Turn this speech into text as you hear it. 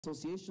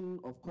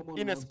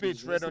In a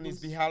speech read on his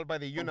behalf by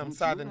the Unam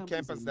Southern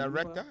Campus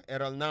Director,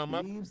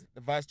 Unam, the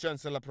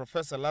Vice-Chancellor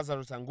Professor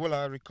Lazarus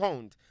Angula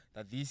recounted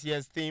that this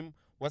year's theme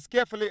was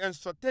carefully and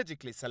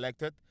strategically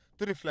selected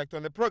to reflect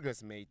on the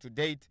progress made to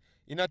date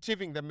in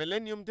achieving the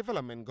Millennium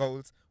Development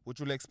Goals,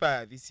 which will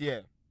expire this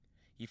year.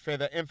 He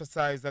further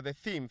emphasized that the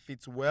theme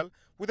fits well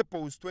with the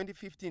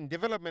post-2015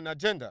 development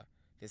agenda,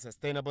 the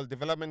Sustainable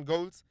Development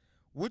Goals,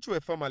 which were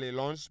formally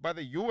launched by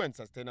the UN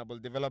Sustainable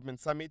Development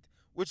Summit,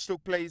 which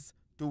took place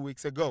 2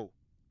 weeks ago.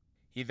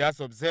 He thus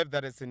observed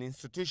that as an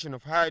institution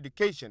of higher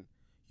education,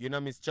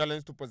 Unam is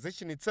challenged to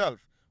position itself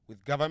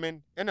with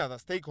government and other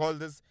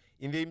stakeholders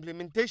in the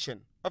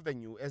implementation of the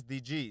new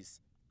SDGs.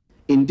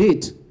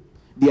 Indeed,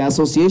 the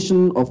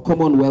Association of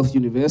Commonwealth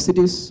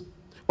Universities,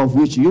 of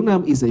which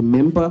Unam is a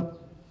member,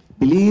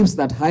 believes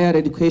that higher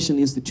education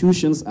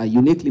institutions are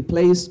uniquely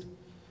placed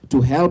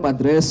to help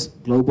address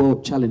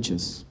global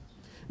challenges,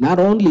 not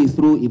only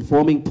through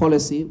informing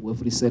policy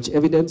with research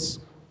evidence,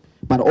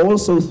 but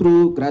also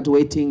through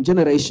graduating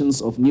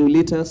generations of new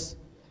leaders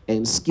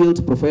and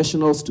skilled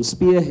professionals to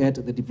spearhead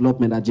the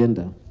development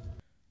agenda.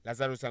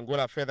 Lazarus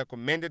Angula further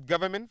commended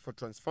government for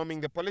transforming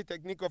the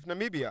Polytechnic of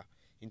Namibia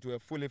into a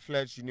fully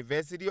fledged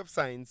University of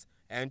Science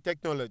and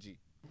Technology.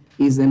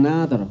 Is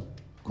another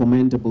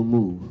commendable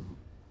move.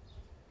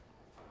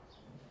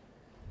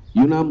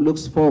 Unam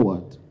looks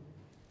forward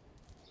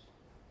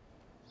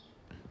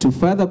to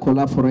further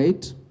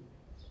collaborate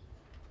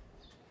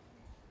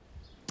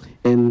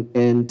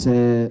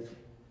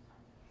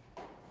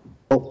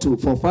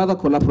for further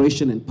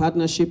collaboration and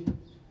partnership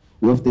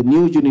with the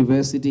new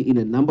university in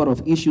a number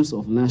of issues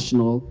of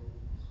national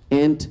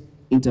and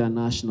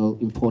international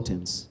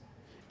importance,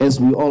 as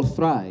we all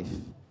thrive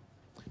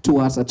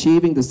towards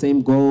achieving the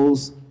same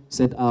goals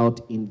set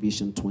out in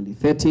Vision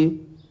 2030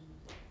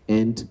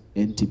 and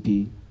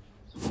NTP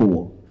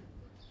 4.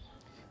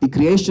 The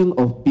creation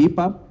of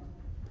BIPA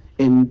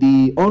and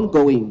the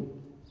ongoing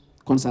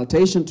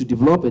consultation to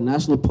develop a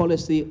national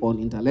policy on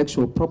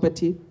intellectual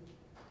property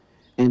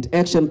and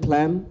action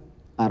plan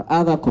are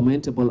other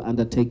commendable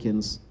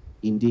undertakings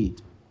indeed.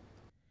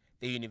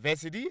 The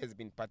university has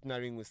been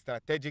partnering with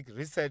strategic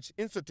research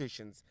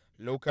institutions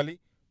locally,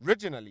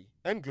 regionally,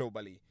 and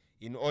globally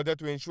in order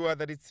to ensure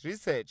that its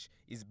research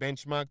is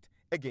benchmarked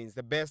against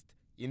the best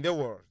in the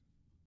world.